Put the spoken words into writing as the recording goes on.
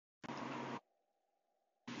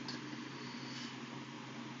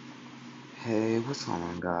Hey, what's going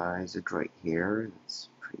on, guys? It's right here. It's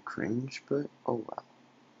pretty cringe, but oh well.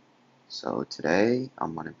 So today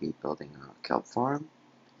I'm gonna be building a kelp farm,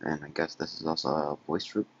 and I guess this is also a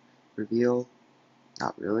voice reveal.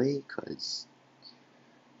 Not really, cause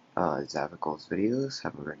Zavical's videos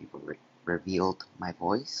have already revealed my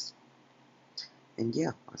voice. And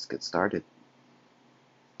yeah, let's get started.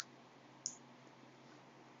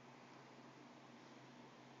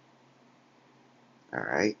 All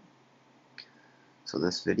right. So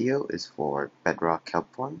this video is for bedrock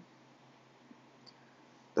kelp farm.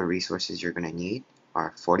 The resources you're gonna need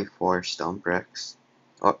are 44 stone bricks,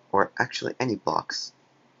 or actually any blocks.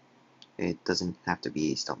 It doesn't have to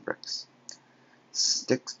be stone bricks.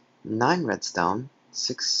 9 redstone,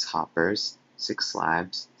 6 hoppers, 6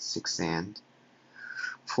 slabs, 6 sand,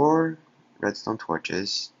 4 redstone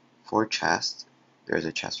torches, 4 chests. There's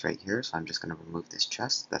a chest right here, so I'm just going to remove this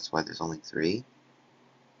chest. That's why there's only 3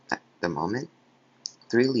 at the moment.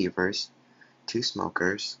 3 levers, 2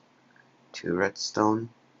 smokers, 2 redstone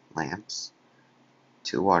lamps,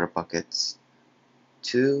 2 water buckets,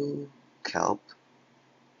 2 kelp,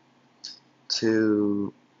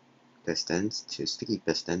 2 pistons, 2 sticky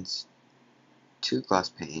pistons, 2 glass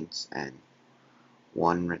panes, and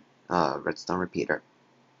 1 redstone repeater.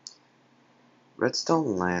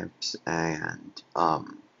 Redstone lamps and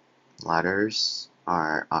ladders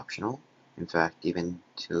are optional. In fact, even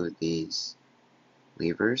 2 of these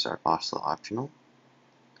levers are also optional,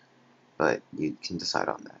 but you can decide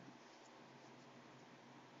on that.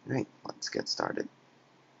 Alright, let's get started.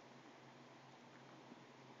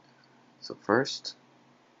 So first,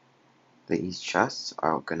 these chests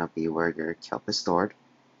are going to be where your kelp is stored.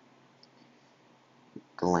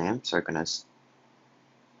 The lamps are going to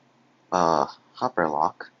hopper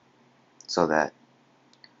lock, so that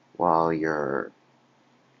while you're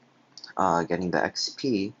getting the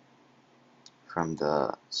XP from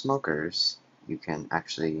the smokers, you can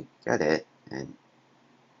actually get it and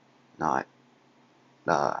not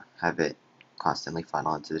have it constantly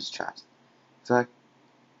funnel into this chest. In fact,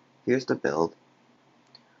 here's the build.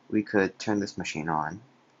 We could turn this machine on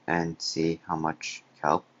and see how much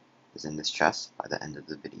kelp is in this chest by the end of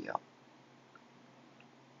the video.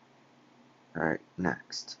 Alright,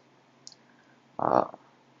 next. Put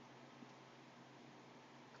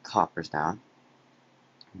the hoppers down.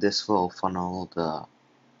 This will funnel the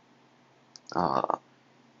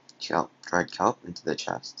dried kelp into the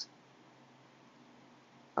chest.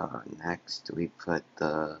 Next, we put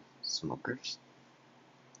the smokers.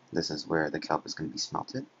 This is where the kelp is going to be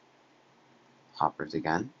smelted. Hoppers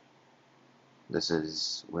again. This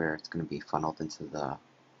is where it's going to be funneled into the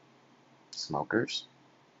smokers.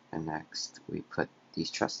 And next, we put these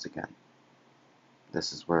chests again.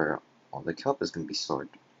 This is where all the kelp is going to be stored,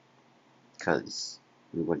 because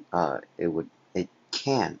it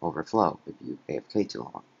can overflow if you AFK too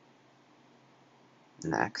long.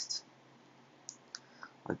 Next,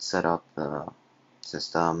 let's set up the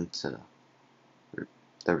system to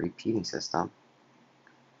the repeating system,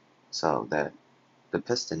 so that the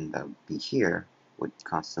piston that would be here would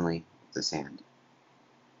constantly hit the sand.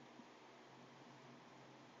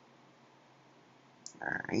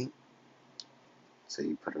 Alright, so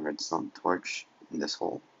you put a redstone torch in this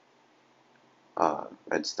hole,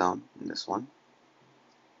 redstone in this one,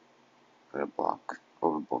 put a block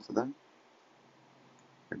over both of them,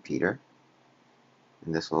 repeater,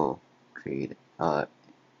 and this will create a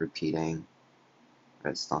repeating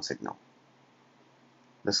redstone signal.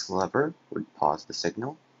 This lever would pause the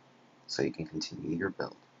signal so you can continue your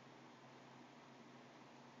build.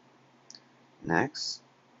 Next,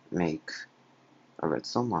 make a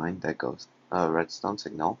redstone line that goes, a redstone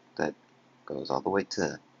signal that goes all the way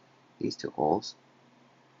to these 2 holes,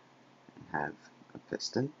 and have a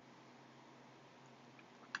piston.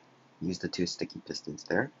 Use the 2 sticky pistons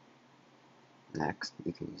there. Next,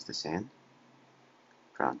 you can use the sand,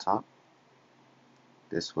 put on top.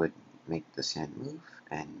 This would make the sand move,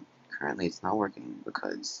 and currently it's not working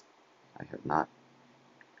because I have not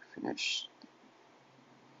finished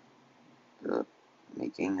the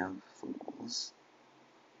making of the walls.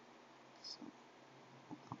 So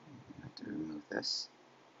I have to remove this.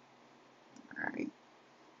 Alright.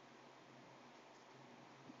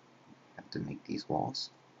 Have to make these walls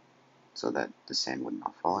so that the sand would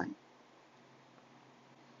not fall in.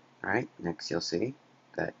 Alright, next you'll see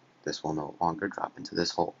that this will no longer drop into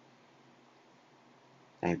this hole.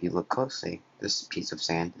 And if you look closely, this piece of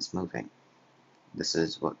sand is moving. This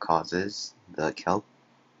is what causes the kelp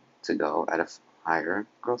to go at a higher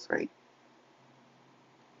growth rate.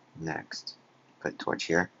 Next, put a torch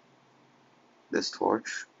here. This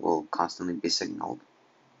torch will constantly be signaled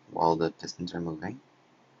while the pistons are moving,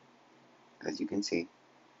 as you can see.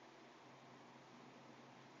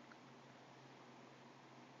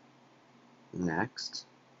 Next,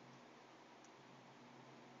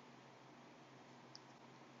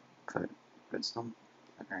 put redstone.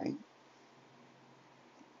 Alright.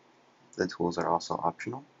 The tools are also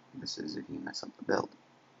optional. This is if you mess up the build.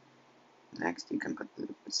 Next, you can put the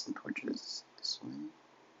redstone torches this way.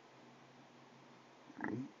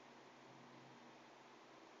 Alright.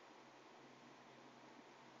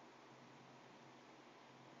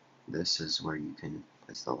 This is where you can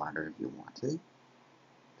place the ladder if you want to.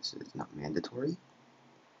 This is not mandatory.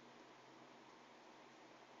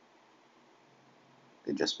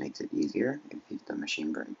 It just makes it easier if the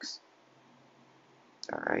machine breaks.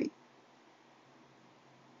 Alright.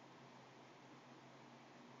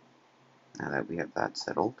 Now that we have that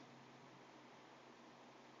settled,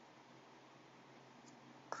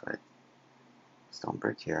 put stone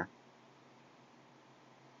brick here.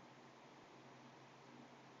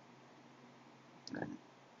 Then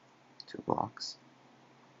 2 blocks.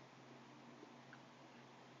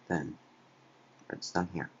 Then redstone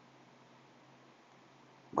here.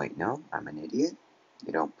 Wait, no, I'm an idiot.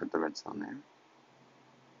 You don't put the redstone there.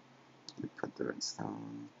 You put the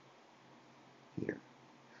redstone here,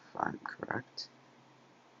 if I'm correct.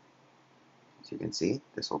 As you can see,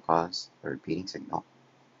 this will cause a repeating signal.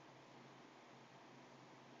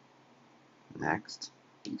 Next,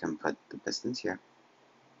 you can put the pistons here.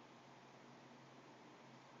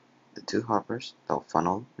 The 2 hoppers, they'll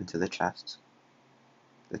funnel into the chest.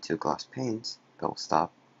 The 2 glass panes, they'll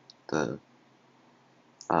stop the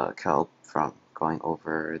kelp from going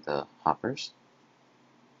over the hoppers.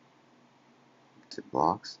 2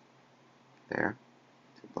 blocks there,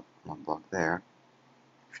 1 block there.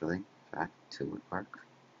 Actually, in fact, 2 would work.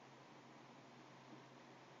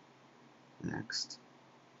 Next,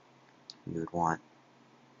 you would want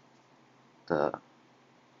the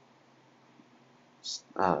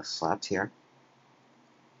slabs here.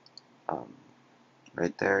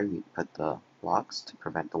 Right there, you put the blocks to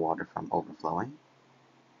prevent the water from overflowing.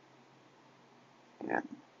 And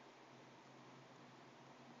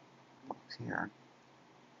blocks here.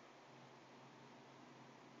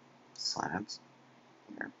 Slabs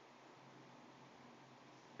here.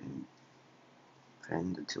 And put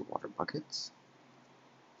in the 2 water buckets.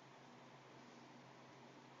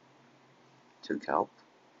 2 kelp.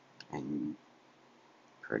 And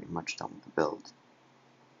pretty much done with the build.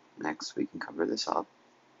 Next, we can cover this up.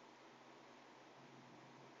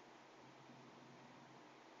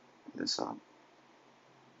 Cover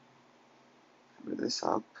this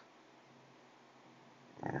up.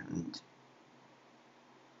 And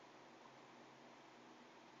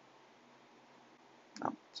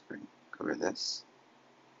cover this.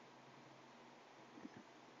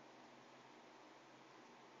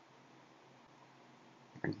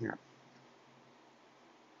 And here.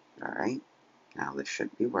 Alright, now this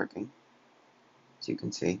should be working. As you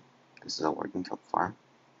can see, this is a working Kelp Farm.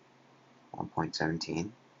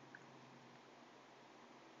 1.17.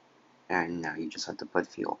 And now you just have to put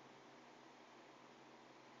fuel.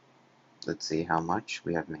 Let's see how much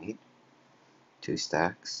we have made. 2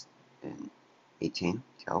 stacks and 18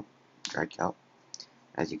 kelp, dried kelp.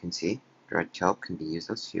 As you can see, dried kelp can be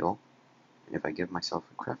used as fuel. And if I give myself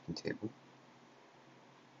a crafting table,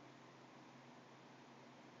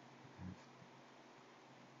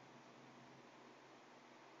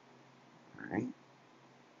 alright, you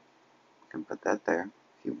can put that there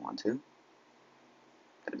if you want to.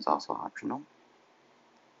 That is also optional.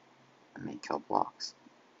 And make kelp blocks.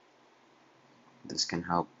 This can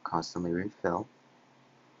help constantly refill.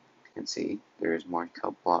 You can see there is more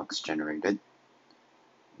kelp blocks generated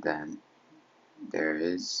than there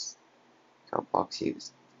is kelp blocks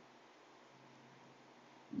used.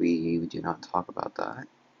 We do not talk about that,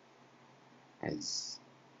 as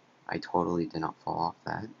I totally did not fall off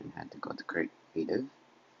that and had to go to creative.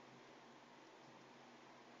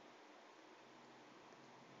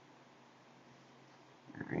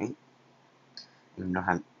 Alright. You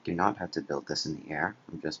do not have to build this in the air.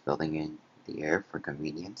 I'm just building in the air for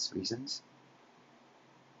convenience reasons.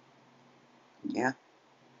 Yeah,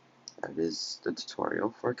 that is the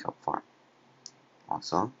tutorial for Kelp Farm.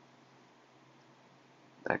 Also,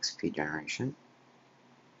 the XP generation.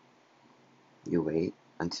 You wait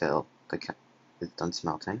until the kelp is done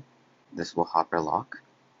smelting. This will hopper lock,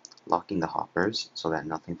 locking the hoppers so that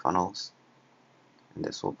nothing funnels. And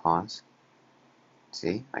this will pause.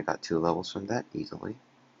 See, I got 2 levels from that easily.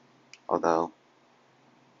 Although,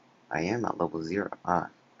 I am at level 0. I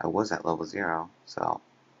was at level 0, so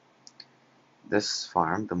this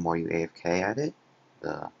farm, the more you AFK at it,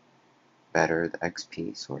 the better the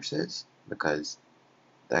XP source is, because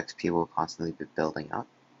the XP will constantly be building up.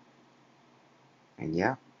 And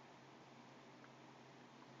yeah,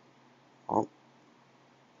 well,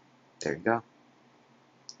 there you go.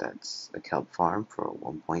 That's a kelp farm for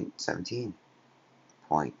 1.17.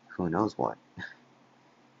 Point who knows what.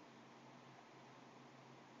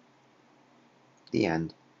 The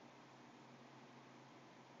end.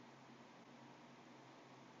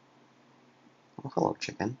 Oh, hello,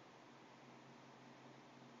 chicken.